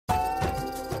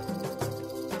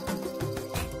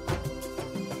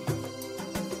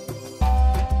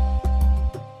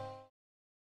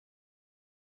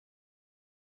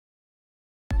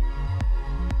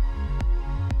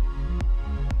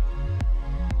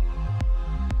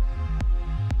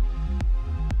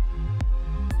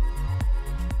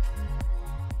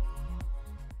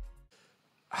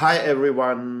Hi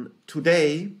everyone.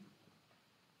 Today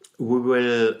we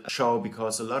will show,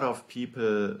 because a lot of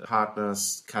people,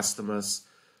 partners, customers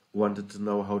wanted to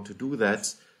know how to do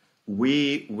that,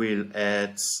 we will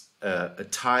add a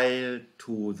tile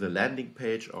to the landing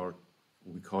page, or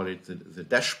we call it the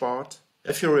dashboard.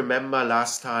 If you remember,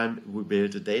 last time we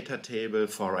built a data table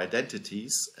for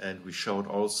identities, and we showed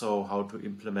also how to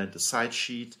implement a site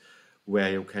sheet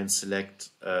where you can select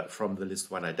from the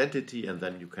list one identity, and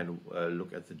then you can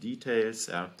look at the details.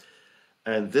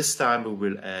 And this time we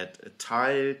will add a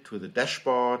tile to the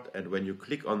dashboard, and when you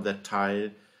click on that tile,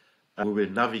 we will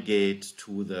navigate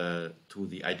to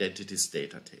the identities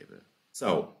data table.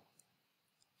 So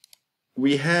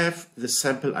we have the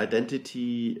sample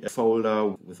identity folder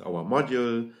with our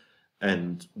module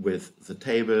and with the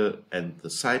table and the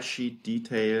site sheet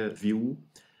detail view.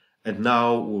 And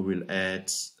now we will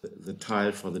add the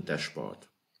tile for the dashboard.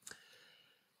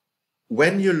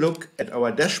 When you look at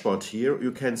our dashboard here,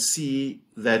 you can see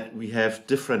that we have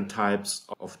different types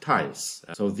of tiles.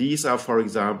 So these are, for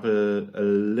example, a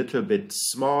little bit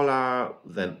smaller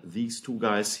than these two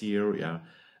guys here.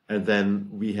 And then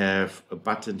we have a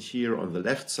button here on the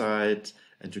left side,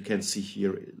 and you can see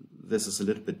here, this is a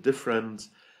little bit different.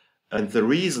 And the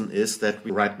reason is that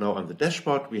right now on the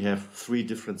dashboard, we have 3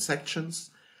 different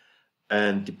sections.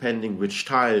 And depending which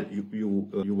tile you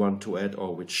want to add,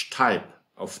 or which type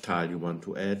of tile you want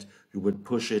to add, you would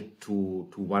push it to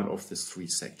one of these 3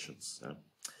 sections.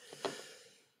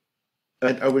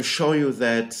 And I will show you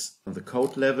that on the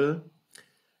code level.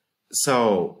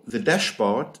 So the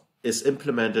dashboard is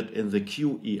implemented in the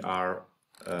QER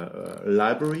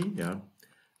library,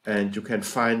 and you can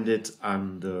find it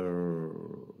under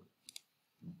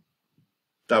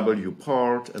W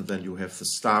port, and then you have the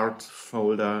start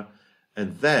folder.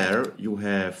 And there you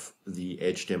have the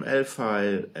HTML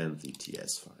file and the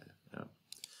TS file.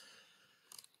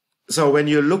 So when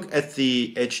you look at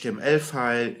the HTML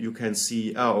file, you can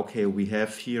see, oh, okay, we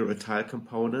have here a tile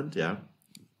component.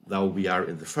 Now we are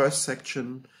in the first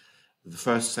section. The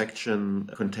first section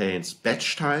contains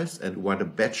batch tiles, and what a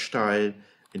batch tile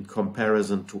in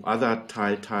comparison to other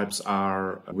tile types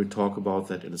are, we'll talk about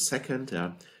that in a second.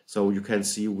 So you can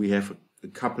see we have a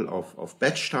couple of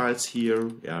batch tiles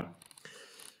here.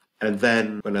 And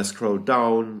then when I scroll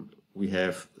down, we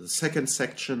have the second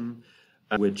section,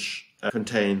 which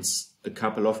contains a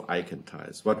couple of icon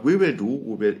tiles. What we will do,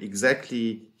 we will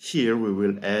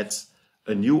add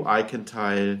a new icon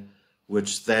tile,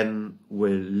 which then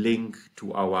will link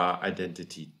to our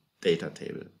identity data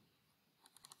table.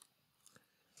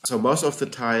 So most of the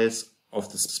tiles,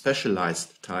 of the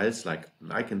specialized tiles, like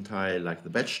an icon tile, like the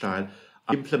batch tile,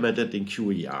 are implemented in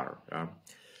QER.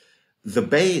 The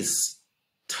base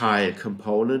tile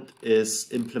component is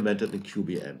implemented in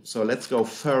QBM. So let's go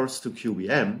first to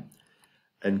QBM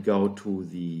and go to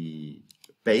the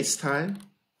base tile.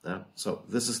 So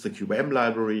this is the QBM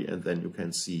library, and then you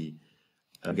can see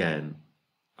again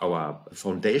our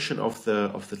foundation of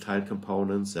the tile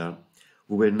components.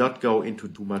 We will not go into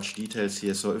too much details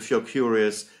here. So if you're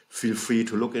curious, feel free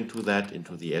to look into that,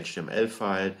 into the HTML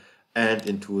file and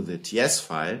into the TS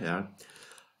file.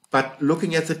 But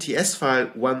looking at the TS file,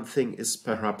 one thing is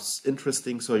perhaps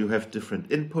interesting. So you have different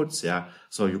inputs.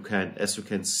 So you can, as you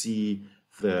can see,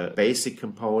 the basic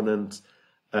component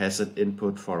has an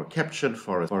input for a caption,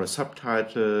 for a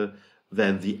subtitle.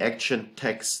 Then the action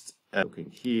text,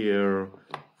 looking here,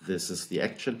 this is the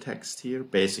action text here.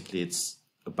 Basically, it's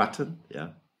a button.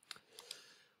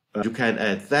 You can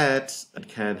add that. It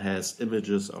can has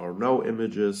images or no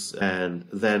images. And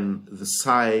then the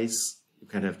size. You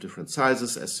can have different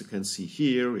sizes, as you can see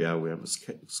here. We have a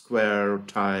square,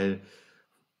 tile,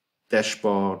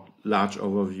 dashboard, large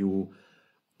overview.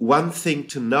 One thing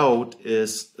to note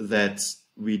is that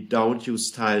we don't use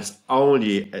tiles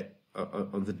only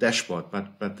on the dashboard,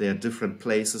 but there are different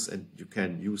places and you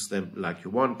can use them like you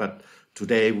want. But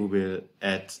today we will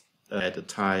add a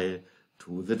tile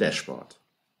to the dashboard.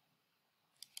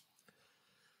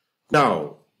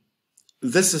 Now,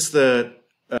 this is the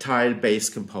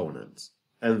tile-based component.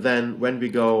 And then when we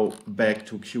go back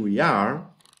to QER,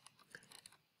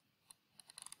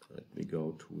 let me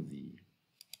go to the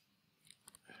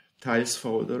tiles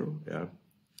folder.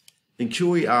 In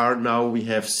QER now we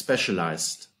have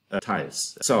specialized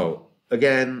tiles. So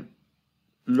again,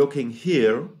 looking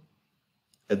here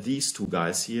at these two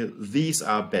guys here, these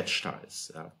are batch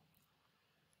tiles.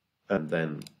 And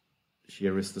then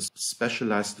here is the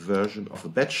specialized version of a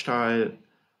batch tile.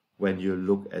 When you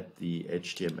look at the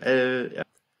HTML,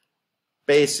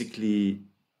 basically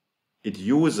it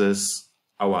uses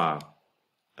our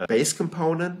base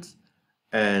component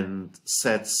and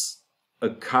sets a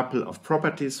couple of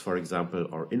properties, for example,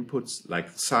 or inputs like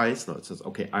size. Now it says,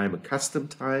 okay, I am a custom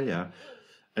tile, yeah.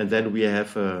 And then we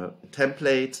have a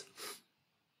template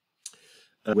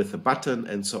with a button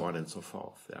and so on and so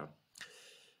forth,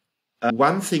 yeah.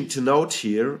 One thing to note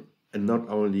here, and not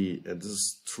only, and this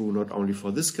is true not only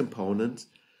for this component,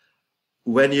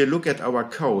 when you look at our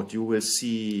code, you will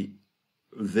see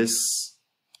this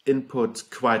input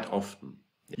quite often.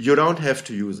 You don't have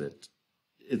to use it.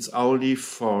 It's only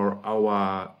for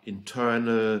our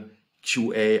internal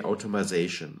QA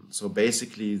automation. So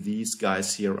basically these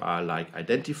guys here are like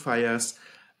identifiers,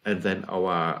 and then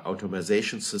our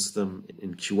automation system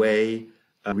in QA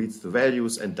reads the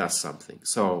values and does something.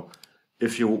 So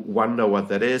if you wonder what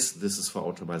that is, this is for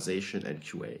automation and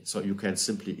QA. So you can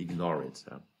simply ignore it.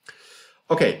 Yeah.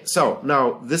 Okay, so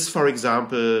now this, for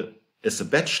example, is a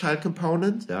batch tile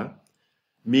component, yeah,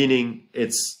 meaning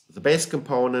it's the base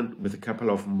component with a couple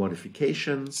of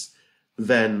modifications.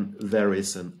 Then there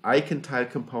is an icon tile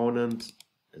component.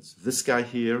 It's this guy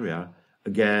here, yeah.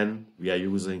 Again, we are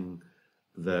using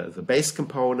the base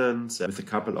component with a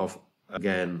couple of,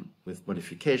 again, with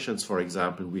modifications. For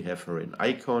example, we have here an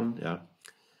icon, yeah,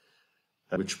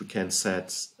 which we can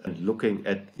set. And looking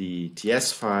at the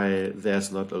TS file,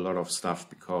 there's not a lot of stuff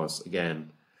because,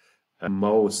 again,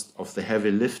 most of the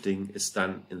heavy lifting is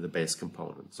done in the base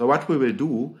component. So what we will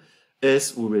do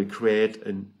is we will create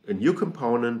a new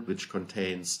component which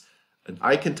contains an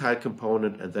icon tile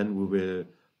component, and then we will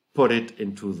put it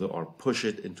into the, or push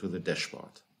it into the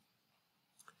dashboard.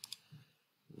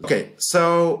 Okay,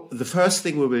 so the first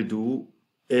thing we will do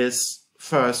is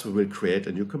first we will create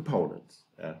a new component.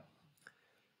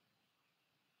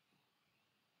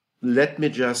 Let me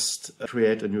just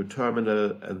create a new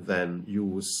terminal and then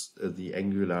use the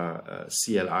Angular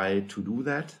CLI to do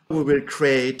that. We will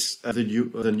create the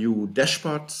new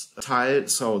dashboard tile.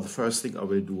 So the first thing I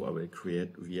will do, I will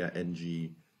create via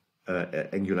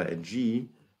Angular ng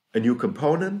a new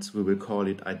component. We will call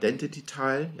it identity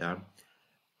tile. Yeah.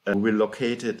 We will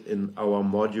locate it in our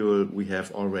module we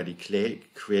have already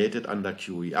created under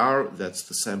QER. That's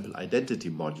the sample identity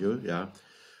module. Yeah.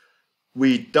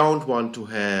 We don't want to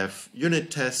have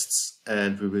unit tests,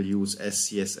 and we will use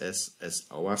SCSS as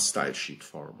our style sheet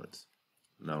format.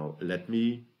 Now let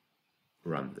me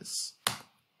run this.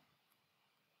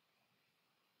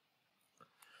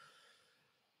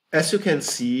 As you can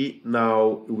see,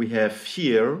 now we have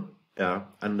here,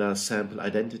 under sample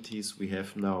identities, we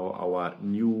have now our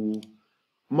new,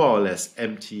 more or less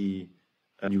empty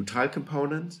new tile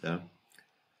component. Yeah.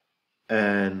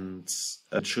 And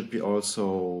it should be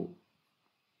also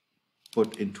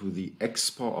put into the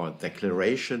export or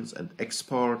declarations and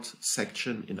export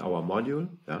section in our module.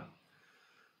 Yeah.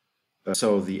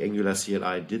 So the Angular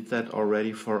CLI did that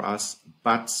already for us,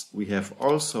 but we have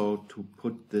also to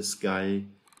put this guy,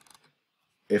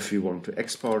 if we want to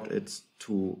export it,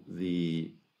 to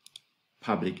the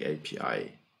public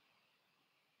API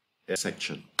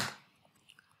section.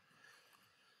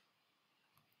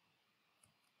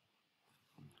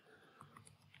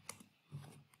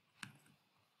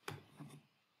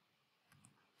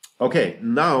 Okay,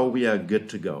 now we are good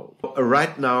to go.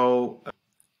 Right now,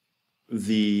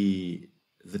 the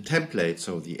template,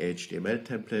 so the HTML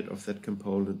template of that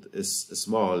component is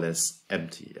more or less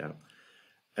empty. Yeah?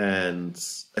 And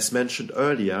as mentioned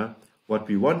earlier, what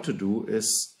we want to do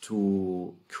is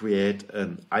to create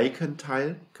an icon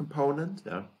tile component.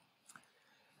 Yeah?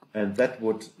 And that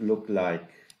would look like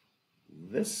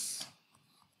this.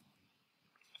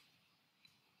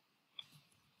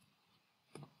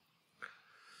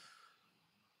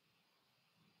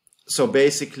 So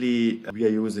basically, we are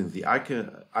using the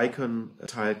icon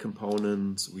tile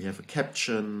component. We have a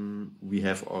caption. We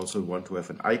have also want to have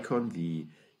an icon, the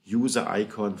user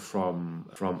icon from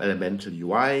Elemental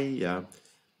UI. Yeah.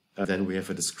 And then we have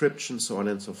a description, so on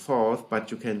and so forth. But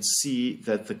you can see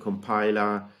that the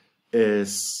compiler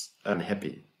is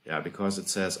unhappy. Yeah, because it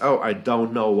says, oh, I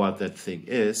don't know what that thing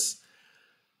is.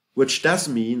 Which does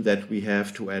mean that we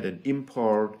have to add an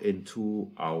import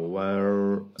into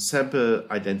our sample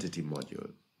identity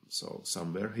module. So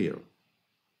somewhere here.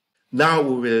 Now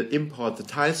we will import the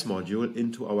tiles module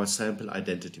into our sample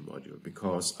identity module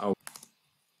because our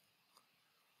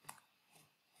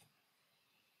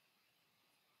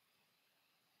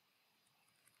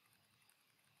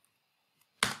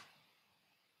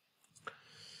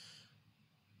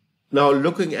Now,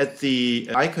 looking at the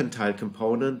icon tile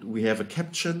component, we have a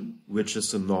caption, which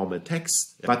is a normal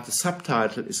text, but the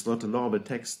subtitle is not a normal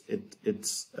text. It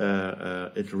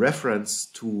references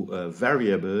to a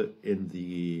variable in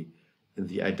the in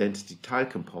the identity tile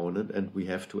component, and we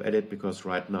have to add it because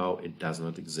right now it does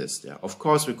not exist. Yeah. Of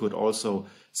course, we could also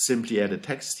simply add a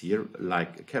text here,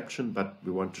 like a caption, but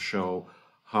we want to show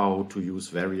how to use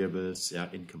variables, yeah,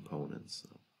 in components.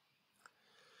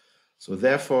 So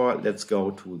therefore, let's go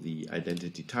to the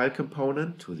identity tile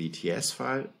component, to the TS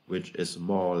file, which is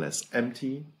more or less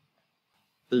empty.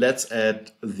 Let's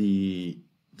add the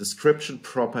description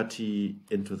property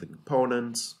into the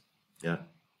components, yeah,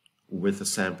 with a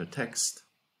sample text.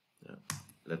 Yeah.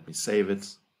 Let me save it,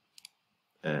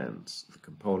 and the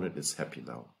component is happy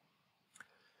now.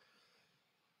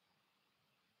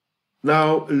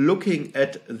 Now, looking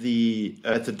at the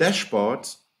dashboard,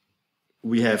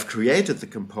 we have created the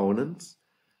component,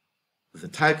 the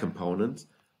tile component,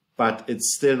 but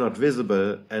it's still not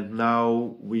visible, and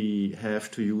now we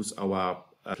have to use our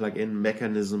plugin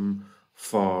mechanism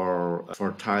for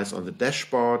tiles on the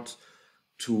dashboard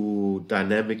to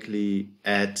dynamically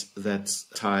add that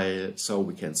tile so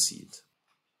we can see it.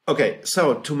 Okay,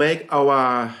 so to make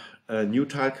our new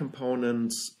tile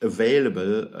components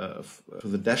available to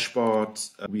the dashboard,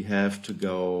 we have to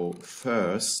go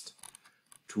first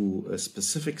to a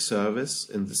specific service.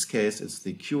 In this case, it's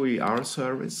the QER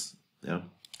service. Yeah.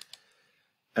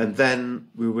 And then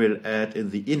we will add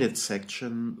in the init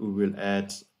section, we will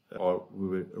add or we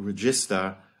will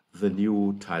register the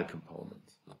new tile component.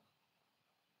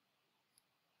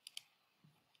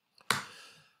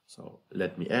 So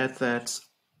let me add that.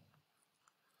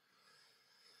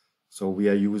 So we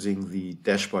are using the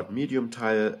dashboard medium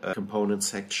tile component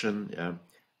section. Yeah.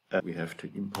 We have to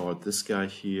import this guy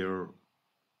here.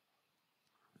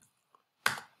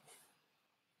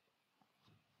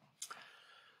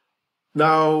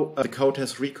 Now the code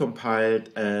has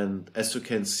recompiled, and as you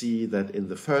can see that in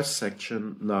the first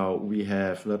section, now we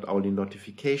have not only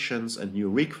notifications and new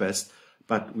requests,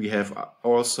 but we have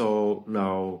also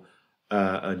now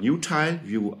a new tile,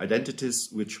 view identities,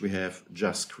 which we have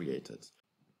just created.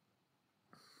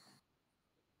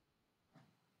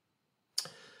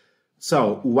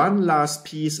 So one last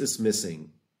piece is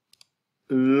missing.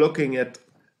 Looking at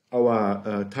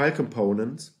our tile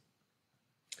component,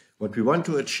 what we want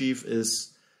to achieve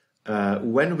is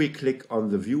when we click on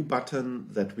the view button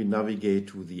that we navigate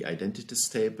to the identities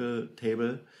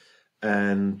table,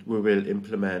 and we will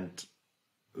implement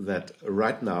that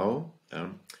right now.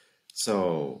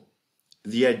 So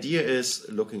the idea is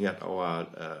looking at our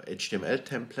HTML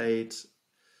template.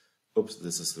 Oops,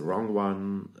 this is the wrong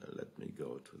one. Let me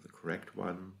go to the correct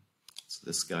one. It's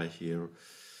this guy here.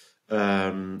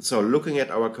 So looking at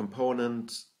our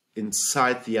component,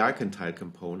 inside the icon tile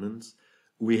component,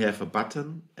 we have a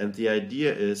button, and the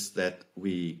idea is that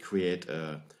we create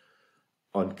a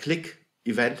on-click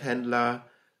event handler,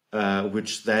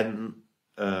 which then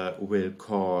will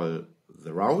call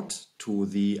the route to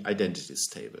the identities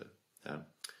table. Yeah.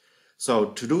 So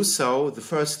to do so, the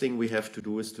first thing we have to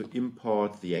do is to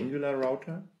import the Angular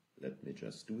router. Let me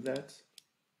just do that.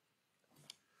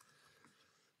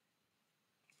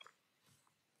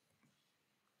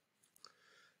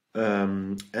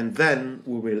 And then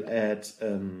we will add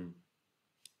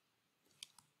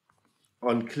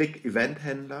on-click event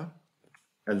handler,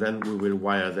 and then we will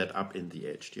wire that up in the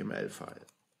HTML file.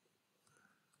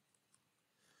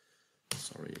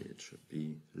 Sorry, it should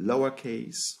be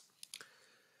lowercase.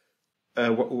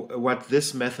 What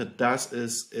this method does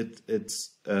is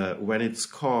when it's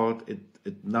called,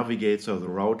 it navigates, or the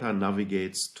router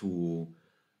navigates to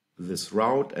this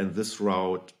route, and this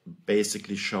route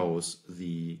basically shows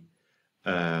the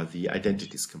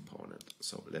identities component.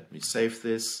 So let me save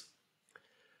this.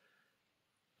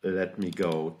 Let me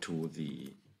go to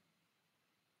the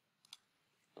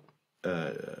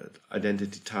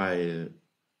identity tile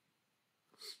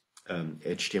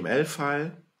HTML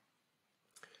file,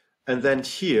 and then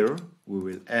here we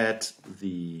will add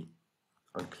the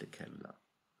on-click handler.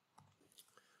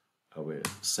 I will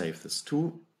save this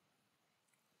too.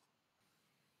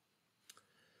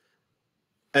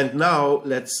 And now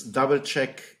let's double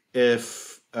check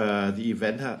if the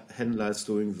event handler is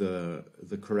doing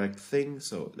the correct thing.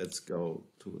 So let's go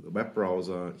to the web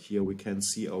browser. Here we can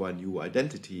see our new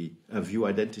identity, view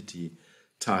identity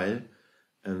tile.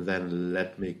 And then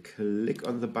let me click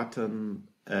on the button,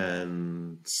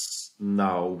 and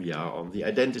now we are on the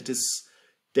identities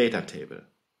data table.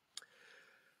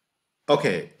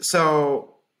 Okay,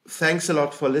 so thanks a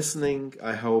lot for listening.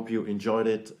 I hope you enjoyed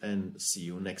it, and see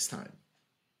you next time.